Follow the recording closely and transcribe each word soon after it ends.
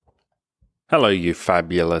Hello, you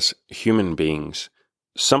fabulous human beings.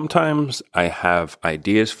 Sometimes I have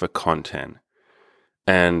ideas for content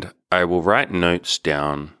and I will write notes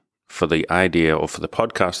down for the idea or for the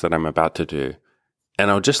podcast that I'm about to do.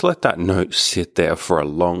 And I'll just let that note sit there for a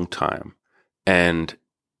long time. And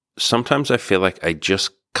sometimes I feel like I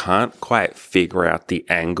just can't quite figure out the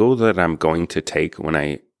angle that I'm going to take when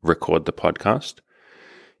I record the podcast.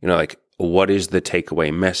 What is the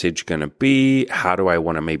takeaway message going to be? How do I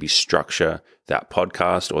want to maybe structure that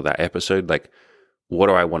podcast or that episode? What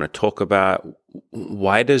do I want to talk about?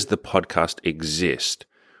 Why does the podcast exist?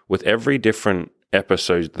 With every different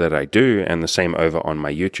episode that I do, and the same over on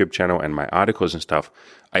my YouTube channel and my articles and stuff,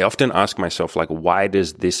 I often ask myself, why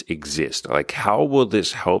does this exist? How will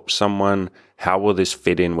this help someone? How will this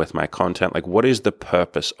fit in with my content? What is the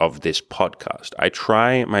purpose of this podcast? I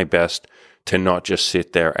try my best to not just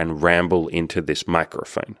sit there and ramble into this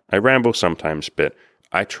microphone. I ramble sometimes, but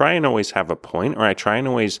I try and always have a point, or I try and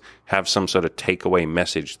always have some sort of takeaway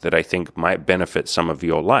message that I think might benefit some of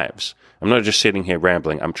your lives. I'm not just sitting here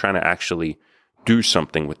rambling. I'm trying to actually do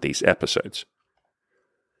something with these episodes.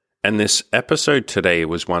 And this episode today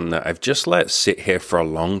was one that I've just let sit here for a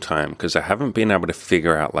long time because I haven't been able to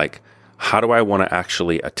figure out, how do I want to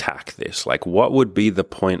actually attack this? What would be the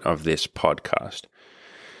point of this podcast?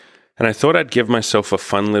 And I thought I'd give myself a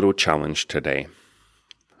fun little challenge today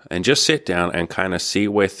and just sit down and kind of see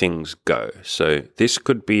where things go. So this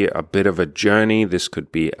could be a bit of a journey. This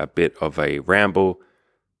could be a bit of a ramble,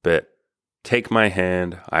 but take my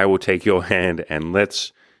hand, I will take your hand, and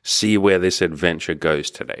let's see where this adventure goes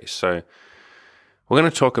today. So we're going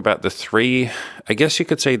to talk about the three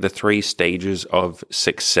stages of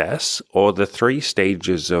success, or the three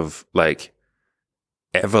stages of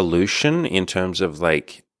evolution in terms of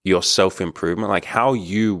your self-improvement, how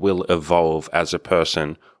you will evolve as a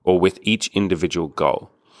person or with each individual goal.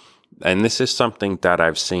 And this is something that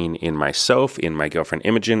I've seen in myself, in my girlfriend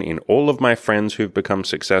Imogen, in all of my friends who've become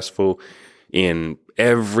successful, in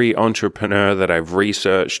every entrepreneur that I've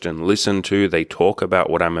researched and listened to. They talk about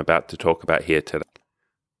what I'm about to talk about here today.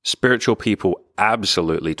 Spiritual people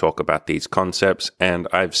absolutely talk about these concepts, and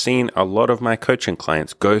I've seen a lot of my coaching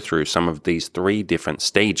clients go through some of these three different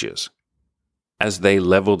stages as they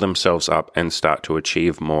level themselves up and start to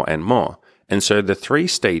achieve more and more. And so the three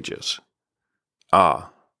stages are: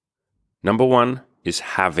 number one is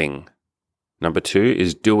having, number two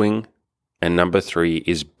is doing, and number three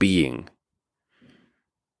is being.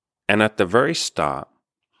 And at the very start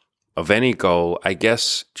of any goal, I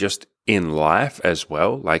guess just in life as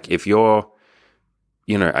well, if you're,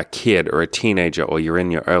 a kid or a teenager, or you're in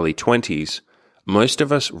your early 20s, most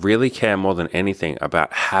of us really care more than anything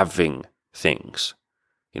about having things.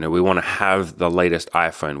 We want to have the latest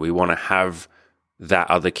iPhone. We want to have that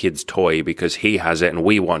other kid's toy because he has it and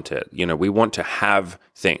we want it. We want to have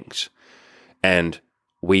things. And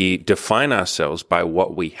we define ourselves by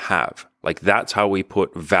what we have. That's how we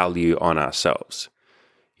put value on ourselves.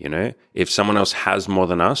 If someone else has more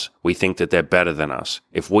than us, we think that they're better than us.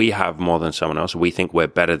 If we have more than someone else, we think we're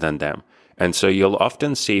better than them. And so you'll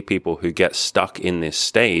often see people who get stuck in this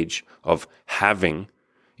stage of having.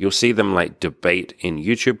 You'll see them debate in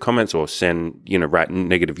YouTube comments, or write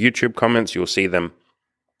negative YouTube comments. You'll see them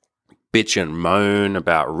bitch and moan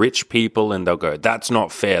about rich people, and they'll go, "That's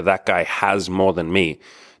not fair. That guy has more than me."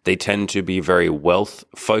 They tend to be very wealth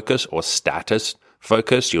focused or status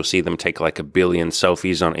focused. You'll see them take 1 billion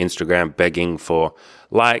selfies on Instagram begging for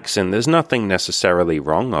likes, and there's nothing necessarily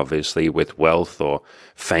wrong, obviously, with wealth or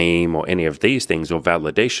fame or any of these things, or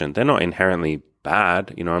validation. They're not inherently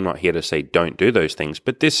bad. I'm not here to say don't do those things,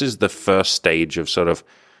 but this is the first stage of sort of,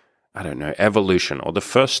 evolution, or the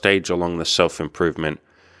first stage along the self-improvement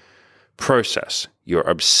process. You're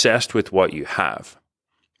obsessed with what you have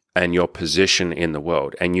and your position in the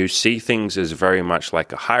world, and you see things as very much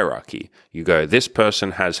like a hierarchy. You go, this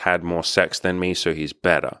person has had more sex than me, so he's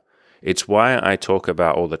better. It's why I talk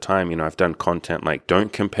about all the time, I've done content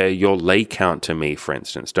don't compare your lay count to me, for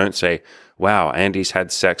instance. Don't say, wow, Andy's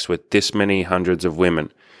had sex with this many hundreds of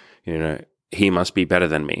women. He must be better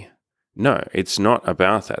than me. No, it's not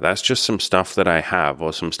about that. That's just some stuff that I have,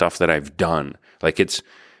 or some stuff that I've done.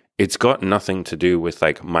 It's got nothing to do with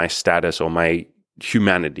my status or my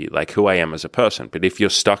humanity, who I am as a person. But if you're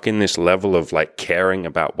stuck in this level of caring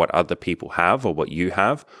about what other people have, or what you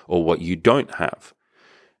have, or what you don't have,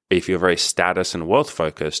 if you're very status and wealth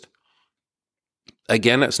focused,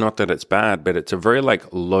 again, it's not that it's bad, but it's a very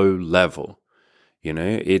low level.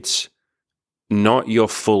 It's not your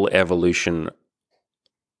full evolution.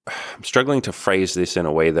 I'm struggling to phrase this in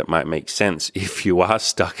a way that might make sense. If you are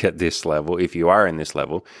stuck at this level, if you are in this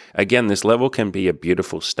level, again, this level can be a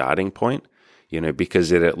beautiful starting point,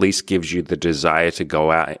 because it at least gives you the desire to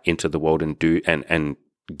go out into the world and do and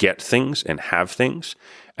get things and have things.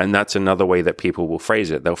 And that's another way that people will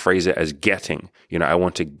phrase it. They'll phrase it as getting. I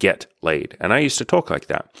want to get laid. And I used to talk like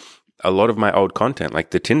that. A lot of my old content,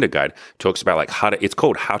 like the Tinder guide, talks about like it's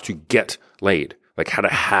called how to get laid, like how to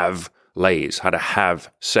have lays, how to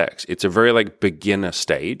have sex. It's a very like beginner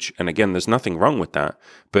stage. And again, there's nothing wrong with that,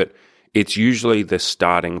 but it's usually the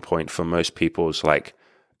starting point for most people's like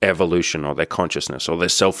evolution or their consciousness or their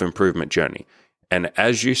self-improvement journey. And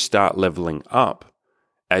as you start leveling up,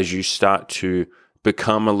 as you start to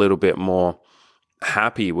become a little bit more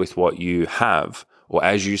happy with what you have, or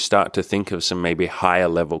as you start to think of some maybe higher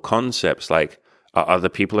level concepts like, are other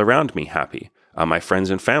people around me happy? Are my friends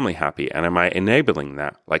and family happy? And am I enabling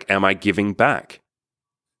that? Like, am I giving back?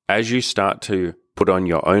 As you start to put on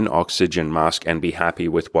your own oxygen mask and be happy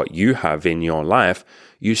with what you have in your life,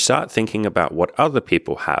 you start thinking about what other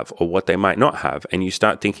people have or what they might not have. And you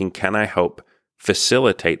start thinking, can I help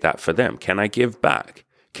facilitate that for them? Can I give back?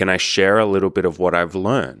 Can I share a little bit of what I've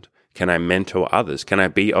learned? Can I mentor others? Can I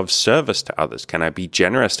be of service to others? Can I be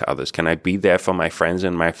generous to others? Can I be there for my friends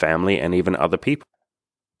and my family and even other people?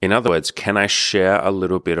 In other words, can I share a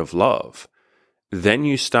little bit of love? Then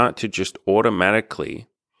you start to just automatically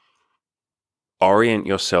orient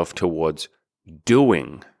yourself towards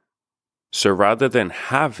doing. So rather than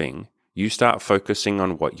having, you start focusing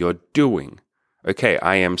on what you're doing. Okay,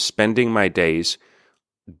 I am spending my days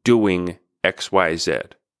doing X, Y, Z.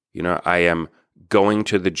 I am going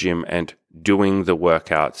to the gym and doing the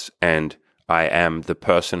workouts, and I am the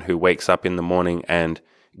person who wakes up in the morning and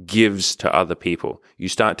gives to other people. You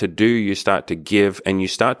start to do, you start to give, and you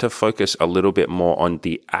start to focus a little bit more on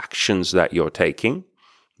the actions that you're taking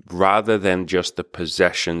rather than just the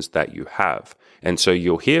possessions that you have. And so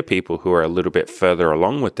you'll hear people who are a little bit further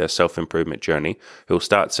along with their self-improvement journey who'll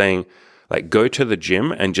start saying, like, go to the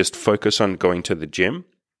gym and just focus on going to the gym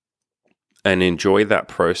and enjoy that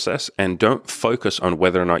process, and don't focus on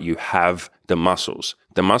whether or not you have the muscles.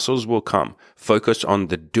 The muscles will come. Focus on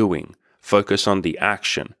the doing. Focus on the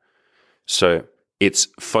action. So it's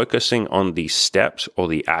focusing on the steps or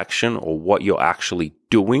the action or what you're actually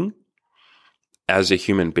doing as a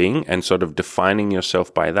human being and sort of defining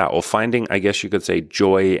yourself by that, or finding, I guess you could say,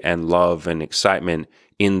 joy and love and excitement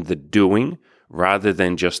in the doing rather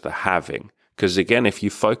than just the having. Because again, if you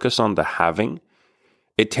focus on the having,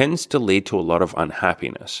 it tends to lead to a lot of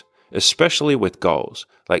unhappiness, especially with goals.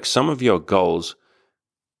 Like some of your goals,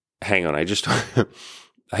 hang on, I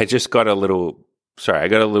got a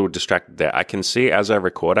little distracted there. I can see as I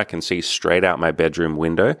record, I can see straight out my bedroom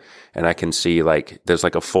window, and I can see like there's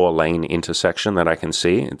like a 4-lane intersection that I can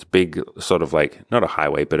see. It's big, sort of like not a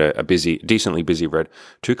highway, but a decently busy road.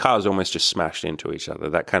 2 cars almost just smashed into each other.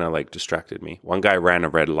 That kind of like distracted me. One guy ran a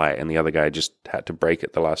red light, and the other guy just had to brake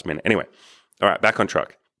at the last minute. Anyway. All right, back on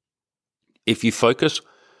track. If you focus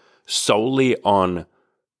solely on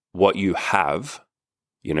what you have,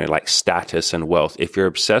 like status and wealth, if you're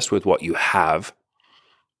obsessed with what you have,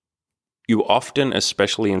 you often,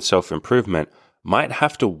 especially in self-improvement, might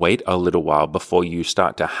have to wait a little while before you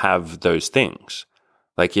start to have those things.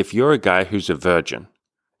 Like if you're a guy who's a virgin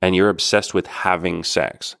and you're obsessed with having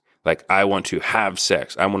sex, like I want to have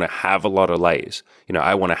sex, I want to have a lot of lays,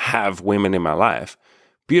 I want to have women in my life.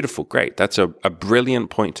 Beautiful, great. That's a brilliant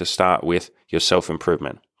point to start with your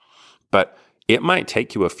self-improvement. But it might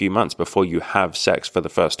take you a few months before you have sex for the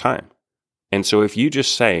first time. And so if you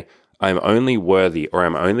just say, I'm only worthy, or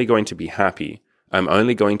I'm only going to be happy, I'm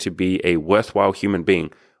only going to be a worthwhile human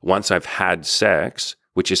being once I've had sex,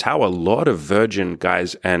 which is how a lot of virgin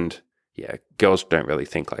guys and girls don't really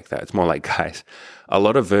think like that. It's more like guys. A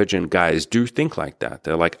lot of virgin guys do think like that.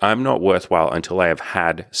 They're like, I'm not worthwhile until I have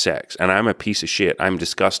had sex. And I'm a piece of shit. I'm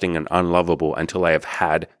disgusting and unlovable until I have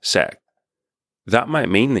had sex. That might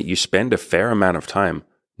mean that you spend a fair amount of time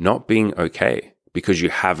not being okay because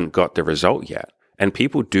you haven't got the result yet. And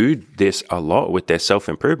people do this a lot with their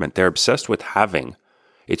self-improvement. They're obsessed with having.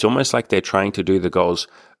 It's almost like they're trying to do the goals,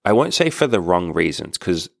 I won't say for the wrong reasons,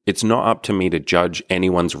 because it's not up to me to judge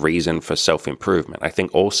anyone's reason for self-improvement. I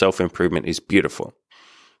think all self-improvement is beautiful.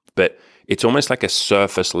 But it's almost like a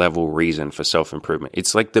surface level reason for self-improvement.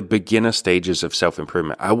 It's like the beginner stages of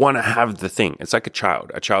self-improvement. I want to have the thing. It's like a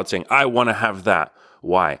child saying, I want to have that.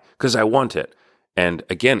 Why? Because I want it. And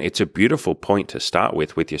again, it's a beautiful point to start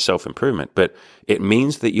with your self-improvement, but it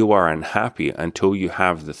means that you are unhappy until you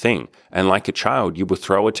have the thing. And like a child, you will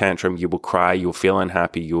throw a tantrum, you will cry, you'll feel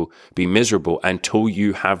unhappy, you'll be miserable until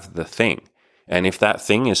you have the thing. And if that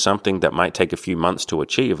thing is something that might take a few months to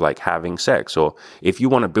achieve, like having sex, or if you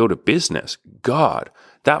want to build a business, God,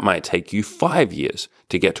 That might take you 5 years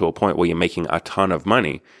to get to a point where you're making a ton of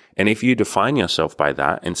money. And if you define yourself by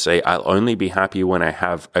that and say, I'll only be happy when I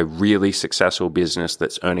have a really successful business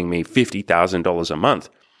that's earning me $50,000 a month,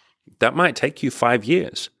 that might take you 5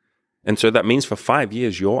 years. And so that means for 5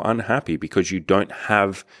 years, you're unhappy because you don't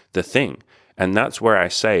have the thing. And that's where I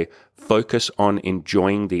say, focus on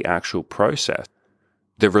enjoying the actual process.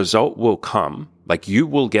 The result will come, like you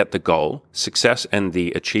will get the goal, success and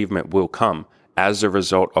the achievement will come as a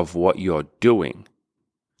result of what you're doing.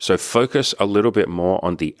 So focus a little bit more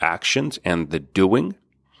on the actions and the doing,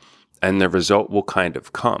 and the result will kind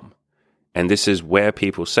of come. And this is where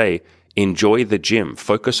people say, enjoy the gym.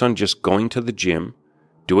 Focus on just going to the gym,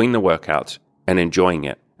 doing the workouts, and enjoying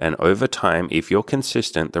it. And over time, if you're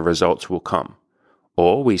consistent, the results will come.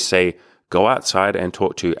 Or we say, go outside and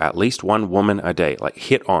talk to at least one woman a day. Like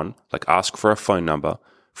hit on, like ask for a phone number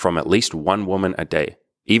from at least one woman a day.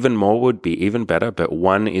 Even more would be even better, but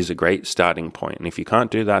one is a great starting point. And if you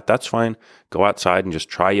can't do that, that's fine. Go outside and just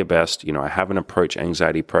try your best. I have an approach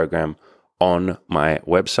anxiety program on my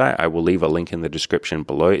website. I will leave a link in the description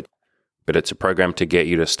below, but it's a program to get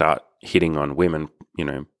you to start hitting on women,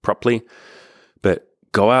 properly. But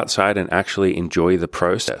go outside and actually enjoy the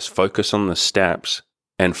process. Focus on the steps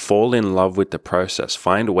and fall in love with the process.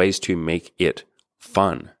 Find ways to make it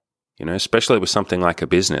fun, especially with something like a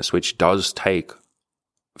business, which does take,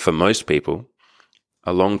 for most people,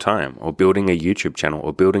 a long time, or building a YouTube channel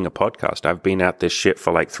or building a podcast. I've been at this shit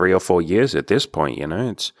for like 3 or 4 years at this point,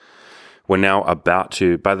 we're now about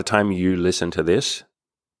to, by the time you listen to this,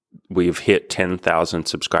 we've hit 10,000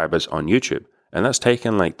 subscribers on YouTube. And that's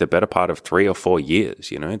taken like the better part of 3 or 4 years,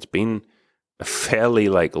 It's been a fairly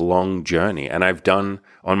like long journey. And I've done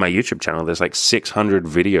on my YouTube channel, there's like 600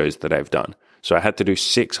 videos that I've done. So I had to do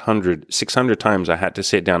 600 times I had to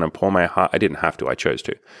sit down and pour my heart. I didn't have to, I chose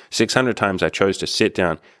to. 600 times I chose to sit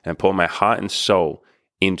down and pour my heart and soul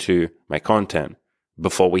into my content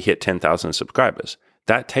before we hit 10,000 subscribers.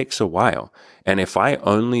 That takes a while. And if I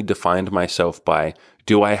only defined myself by,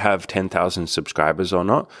 do I have 10,000 subscribers or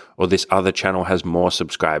not? Or this other channel has more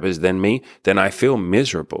subscribers than me, then I feel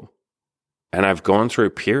miserable. And I've gone through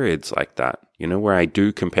periods like that, where I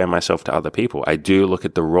do compare myself to other people. I do look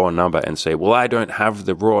at the raw number and say, well, I don't have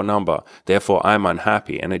the raw number, therefore I'm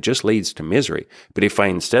unhappy. And it just leads to misery. But if I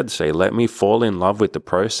instead say, let me fall in love with the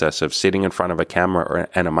process of sitting in front of a camera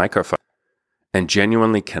and a microphone and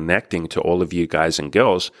genuinely connecting to all of you guys and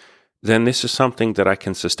girls, then this is something that I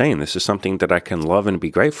can sustain. This is something that I can love and be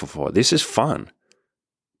grateful for. This is fun,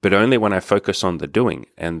 but only when I focus on the doing.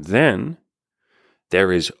 And then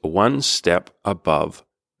there is one step above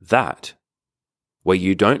that, where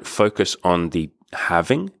you don't focus on the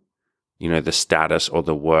having, the status or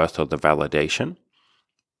the worth or the validation,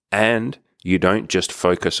 and you don't just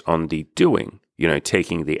focus on the doing,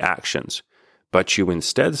 taking the actions, but you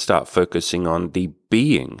instead start focusing on the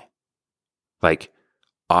being. Like,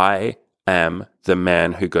 I am the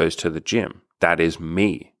man who goes to the gym. That is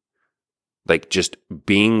me. Like just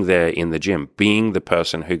being there in the gym, being the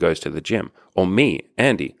person who goes to the gym. Or me,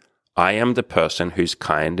 Andy, I am the person who's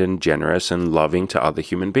kind and generous and loving to other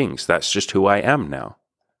human beings. That's just who I am now.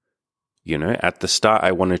 At the start,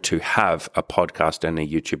 I wanted to have a podcast and a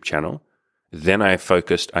YouTube channel. Then I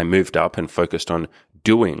moved up and focused on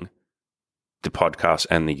doing the podcast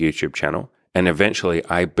and the YouTube channel. And eventually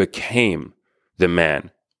I became the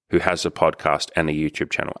man who has a podcast and a YouTube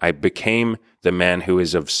channel. I became the man who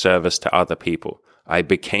is of service to other people. I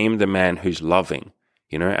became the man who's loving.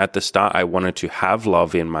 At the start, I wanted to have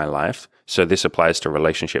love in my life. So this applies to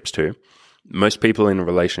relationships too. Most people in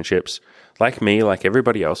relationships, like me, like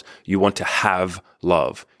everybody else, you want to have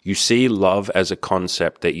love. You see love as a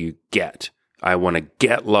concept that you get. I want to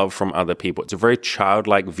get love from other people. It's a very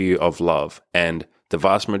childlike view of love. And the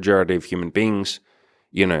vast majority of human beings,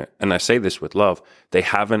 and I say this with love, they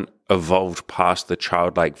haven't evolved past the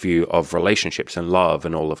childlike view of relationships and love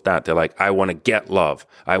and all of that. They're like, I want to get love.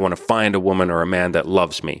 I want to find a woman or a man that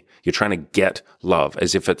loves me. You're trying to get love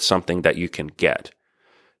as if it's something that you can get.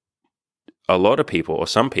 A lot of people, or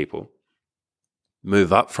some people,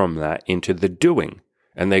 move up from that into the doing.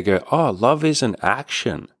 And they go, oh, love is an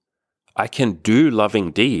action. I can do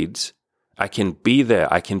loving deeds. I can be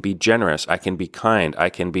there. I can be generous. I can be kind. I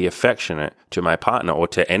can be affectionate to my partner or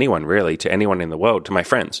to anyone, really, to anyone in the world, to my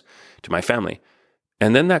friends, to my family.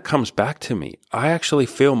 And then that comes back to me. I actually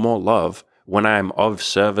feel more love when I'm of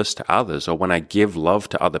service to others or when I give love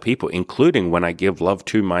to other people, including when I give love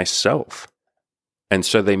to myself. And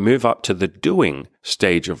so they move up to the doing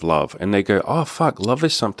stage of love and they go, oh, fuck, love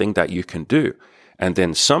is something that you can do. And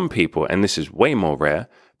then some people, and this is way more rare,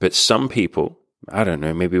 but some people I don't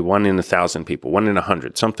know, maybe 1 in 1,000 people, 1 in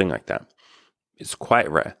 100, something like that. It's quite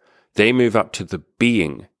rare. They move up to the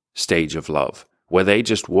being stage of love, where they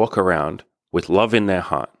just walk around with love in their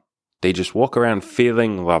heart. They just walk around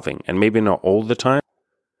feeling loving, and maybe not all the time,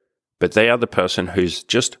 but they are the person who's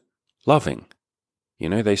just loving.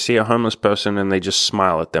 They see a homeless person and they just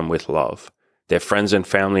smile at them with love. Their friends and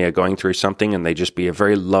family are going through something and they just be a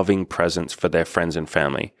very loving presence for their friends and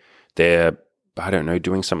family. They're,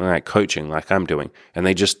 doing something like coaching, like I'm doing, and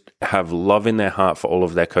they just have love in their heart for all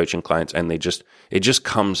of their coaching clients, and it just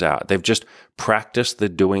comes out. They've just practiced the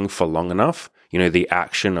doing for long enough, the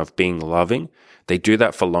action of being loving. They do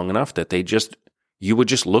that for long enough that you would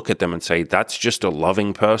just look at them and say, that's just a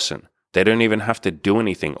loving person. They don't even have to do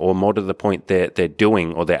anything, or more to the point, their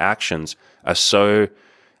doing or their actions are so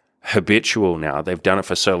habitual now. They've done it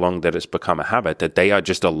for so long that it's become a habit that they are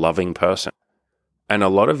just a loving person. And a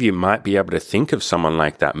lot of you might be able to think of someone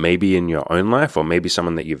like that, maybe in your own life, or maybe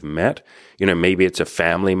someone that you've met. Maybe it's a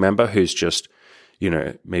family member who's just,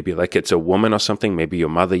 maybe like it's a woman or something, maybe your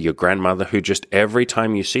mother, your grandmother, who just every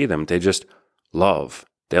time you see them, they just love.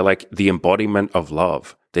 They're like the embodiment of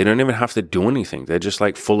love. They don't even have to do anything. They're just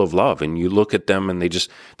like full of love. And you look at them and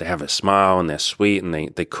they have a smile and they're sweet and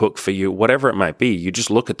they cook for you, whatever it might be. You just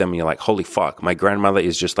look at them and you're like, holy fuck, my grandmother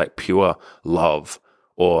is just like pure love.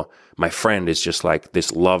 Or my friend is just like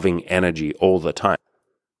this loving energy all the time.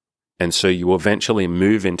 And so you eventually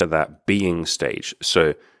move into that being stage.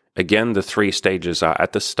 So again, the 3 stages are: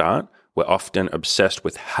 at the start, we're often obsessed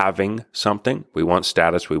with having something. We want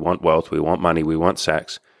status, we want wealth, we want money, we want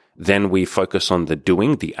sex. Then we focus on the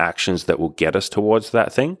doing, the actions that will get us towards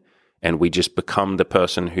that thing. And we just become the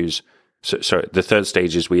person who's, so the 3rd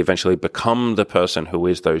stage is we eventually become the person who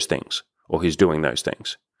is those things, or who's doing those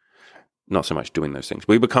things. Not so much doing those things.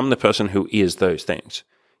 We become the person who is those things.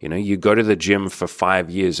 You go to the gym for 5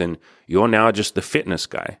 years and you're now just the fitness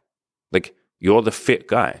guy. Like, you're the fit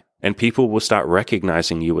guy. And people will start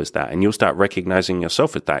recognizing you as that. And you'll start recognizing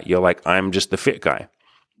yourself as that. You're like, I'm just the fit guy.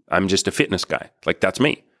 I'm just a fitness guy. Like, that's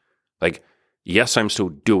me. Like, yes, I'm still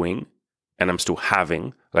doing and I'm still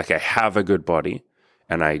having. Like, I have a good body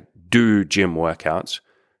and I do gym workouts.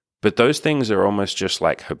 But those things are almost just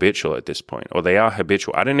like habitual at this point, or they are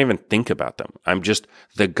habitual. I don't even think about them. I'm just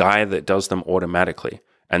the guy that does them automatically.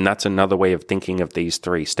 And that's another way of thinking of these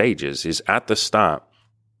 3 stages, is at the start,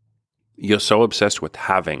 you're so obsessed with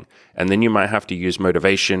having, and then you might have to use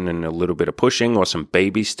motivation and a little bit of pushing or some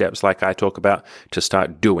baby steps like I talk about to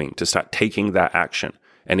start doing, to start taking that action.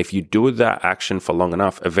 And if you do that action for long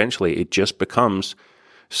enough, eventually it just becomes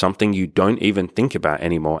something you don't even think about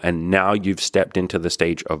anymore. And now you've stepped into the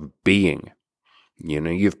stage of being.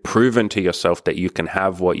 You've proven to yourself that you can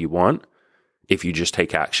have what you want if you just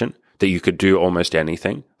take action, that you could do almost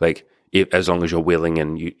anything. Like, as long as you're willing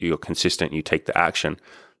and you're consistent, you take the action.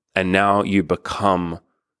 And now you become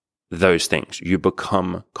those things. You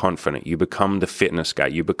become confident. You become the fitness guy.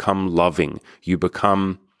 You become loving. You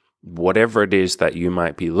become whatever it is that you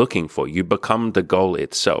might be looking for. You become the goal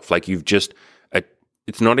itself. Like,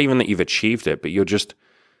 it's not even that you've achieved it, but you're just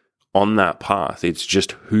on that path. It's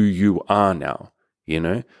just who you are now,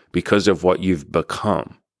 because of what you've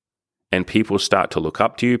become. And people start to look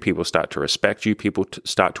up to you. People start to respect you. People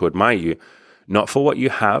start to admire you, not for what you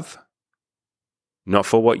have, not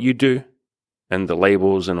for what you do and the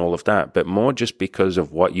labels and all of that, but more just because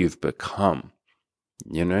of what you've become.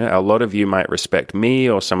 A lot of you might respect me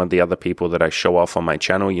or some of the other people that I show off on my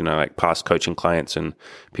channel, like past coaching clients and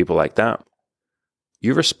people like that.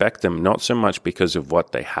 You respect them not so much because of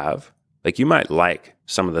what they have. Like, you might like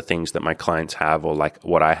some of the things that my clients have, or like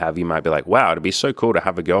what I have. You might be like, wow, it'd be so cool to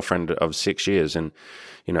have a girlfriend of 6 years and,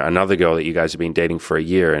 another girl that you guys have been dating for a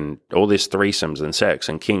year, and all this threesomes and sex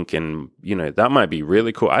and kink. And, that might be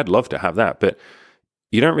really cool. I'd love to have that. But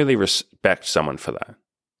you don't really respect someone for that.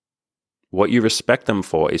 What you respect them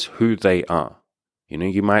for is who they are.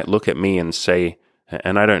 You might look at me and say,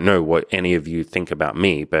 and I don't know what any of you think about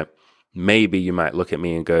me, but maybe you might look at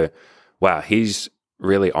me and go, wow, he's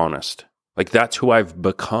really honest. Like, that's who I've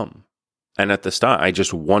become. And at the start, I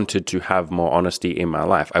just wanted to have more honesty in my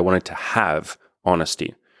life. I wanted to have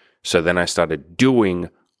honesty. So then I started doing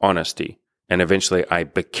honesty. And eventually I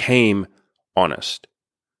became honest.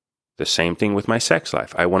 The same thing with my sex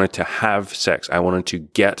life. I wanted to have sex. I wanted to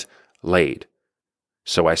get laid.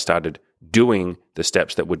 So I started doing the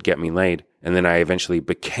steps that would get me laid. And then I eventually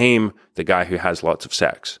became the guy who has lots of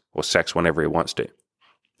sex, or sex whenever he wants to.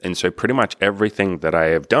 And so pretty much everything that I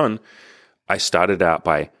have done, I started out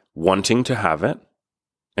by wanting to have it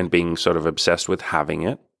and being sort of obsessed with having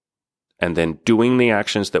it, and then doing the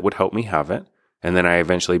actions that would help me have it. And then I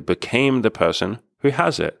eventually became the person who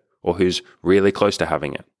has it, or who's really close to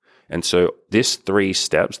having it. And so these three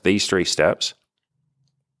steps,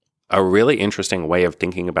 are a really interesting way of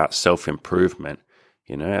thinking about self-improvement.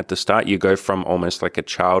 You know, at the start, you go from almost like a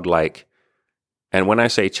childlike, and when I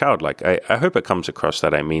say childlike, I hope it comes across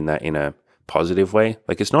that I mean that in a positive way.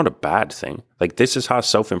 Like, it's not a bad thing. Like, this is how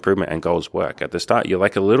self-improvement and goals work. At the start, you're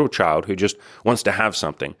like a little child who just wants to have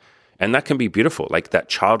something. And that can be beautiful, like that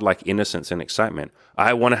childlike innocence and excitement.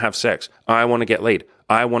 I want to have sex. I want to get laid.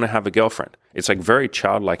 I want to have a girlfriend. It's like very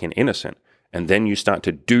childlike and innocent. And then you start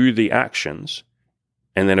to do the actions,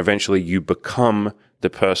 and then eventually you become the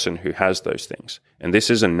person who has those things. And this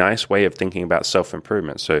is a nice way of thinking about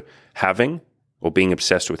self-improvement. So having, or being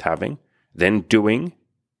obsessed with having, then doing,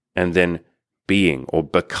 and then being or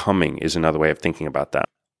becoming is another way of thinking about that.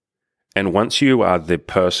 And once you are the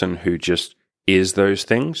person who just is those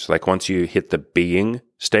things, like once you hit the being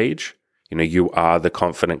stage, you know, you are the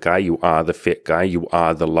confident guy, you are the fit guy, you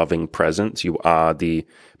are the loving presence, you are the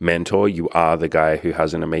mentor, you are the guy who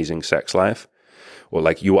has an amazing sex life, or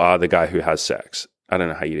like you are the guy who has sex. I don't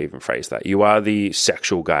know how you'd even phrase that. You are the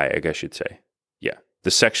sexual guy, I guess you'd say. Yeah,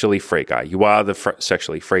 the sexually free guy. You are the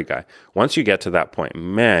sexually free guy. Once you get to that point,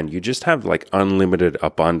 man, you just have like unlimited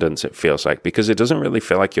abundance, it feels like, because it doesn't really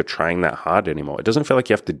feel like you're trying that hard anymore. It doesn't feel like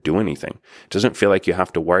you have to do anything. It doesn't feel like you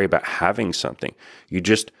have to worry about having something. You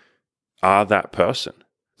just are that person.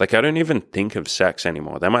 Like, I don't even think of sex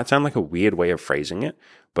anymore. That might sound like a weird way of phrasing it,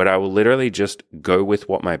 but I will literally just go with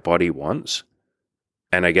what my body wants.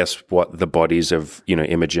 And I guess what the bodies of, you know,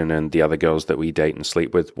 Imogen and the other girls that we date and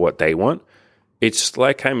sleep with, what they want. It's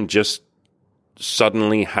like I'm just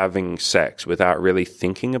suddenly having sex without really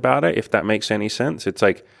thinking about it, if that makes any sense. It's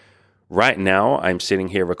like right now I'm sitting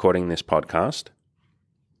here recording this podcast.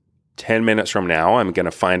 10 minutes from now, I'm going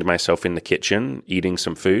to find myself in the kitchen eating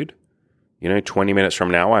some food. You know, 20 minutes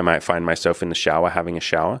from now, I might find myself in the shower having a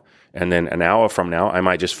shower. And then an hour from now, I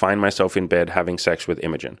might just find myself in bed having sex with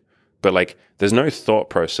Imogen. But like, there's no thought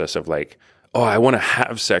process of like, oh, I want to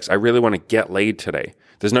have sex. I really want to get laid today.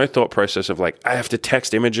 There's no thought process of like, I have to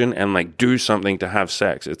text Imogen and like do something to have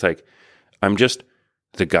sex. It's like, I'm just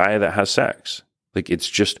the guy that has sex. Like, it's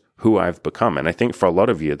just who I've become. And I think for a lot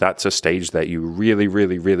of you, that's a stage that you really,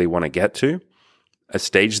 really, really want to get to. A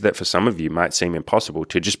stage that for some of you might seem impossible,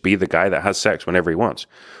 to just be the guy that has sex whenever he wants,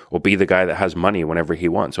 or be the guy that has money whenever he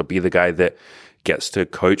wants, or be the guy that gets to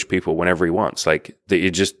coach people whenever he wants. Like,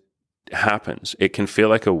 it just happens. It can feel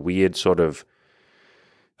like a weird sort of,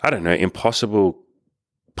 I don't know, impossible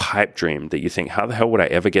pipe dream that you think, how the hell would I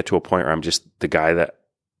ever get to a point where I'm just the guy that,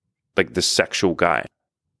 like the sexual guy?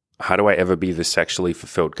 How do I ever be the sexually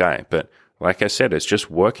fulfilled guy? But like I said, it's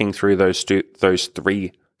just working through those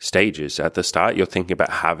three stages. At the start, you're thinking about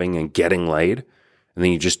having and getting laid, and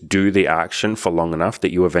then you just do the action for long enough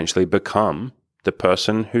that you eventually become the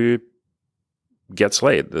person who gets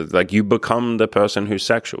laid. Like, you become the person who's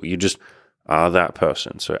sexual. You just are that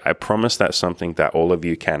person. So I promise that's something that all of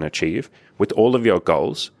you can achieve with all of your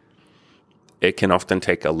goals. It can often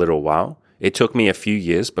take a little while. It took me a few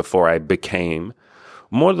years before I became,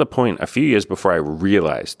 more to the point, a few years before I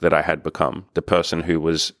realized that I had become the person who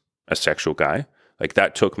was a sexual guy. Like,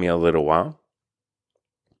 that took me a little while.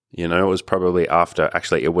 You know, it was probably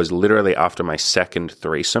it was literally after my second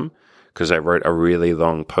threesome, because I wrote a really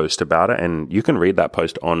long post about it. And you can read that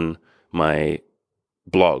post on my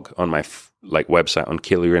blog, on my website, on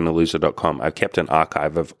killyourintheloser.com. I've kept an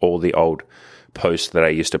archive of all the old posts that I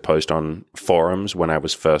used to post on forums when I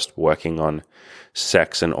was first working on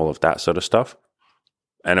sex and all of that sort of stuff.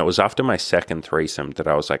 And it was after my second threesome that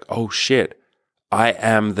I was like, oh shit, I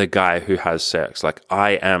am the guy who has sex. Like,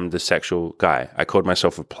 I am the sexual guy. I called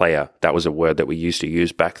myself a player. That was a word that we used to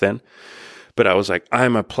use back then. But I was like,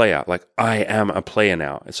 I'm a player. Like, I am a player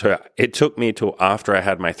now. So it took me till after I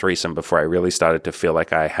had my threesome before I really started to feel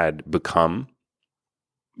like I had become,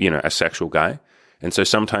 you know, a sexual guy. And so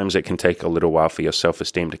sometimes it can take a little while for your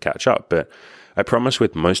self-esteem to catch up. But I promise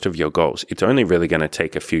with most of your goals, it's only really going to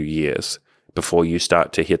take a few years before you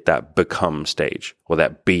start to hit that become stage, or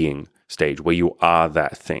that being stage where you are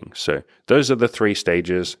that thing. So those are the three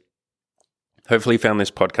stages. Hopefully you found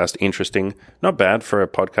this podcast interesting. Not bad for a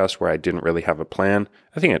podcast where I didn't really have a plan.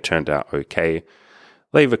 I think it turned out okay.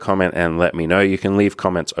 Leave a comment and let me know. You can leave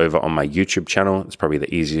comments over on my YouTube channel. It's probably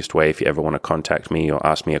the easiest way if you ever want to contact me or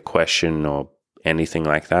ask me a question or anything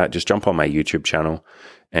like that. Just jump on my YouTube channel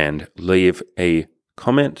and leave a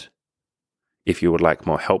comment. If you would like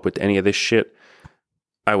more help with any of this shit,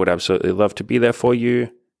 I would absolutely love to be there for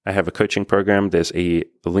you. I have a coaching program. There's a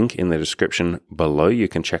link in the description below. You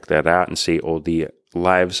can check that out and see all the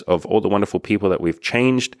lives of all the wonderful people that we've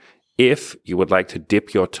changed If you would like to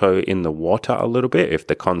dip your toe in the water a little bit, if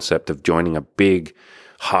the concept of joining a big,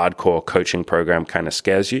 hardcore coaching program kind of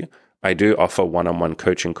scares you, I do offer one-on-one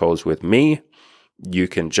coaching calls with me. You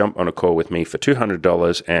can jump on a call with me for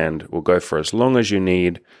 $200 and we'll go for as long as you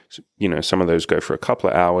need. Some of those go for a couple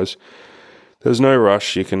of hours. There's no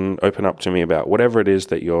rush. You can open up to me about whatever it is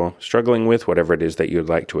that you're struggling with, whatever it is that you'd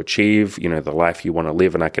like to achieve, the life you want to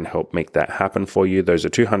live, and I can help make that happen for you. Those are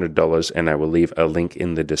 $200, and I will leave a link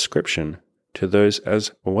in the description to those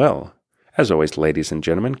as well. As always, ladies and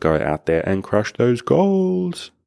gentlemen, go out there and crush those goals.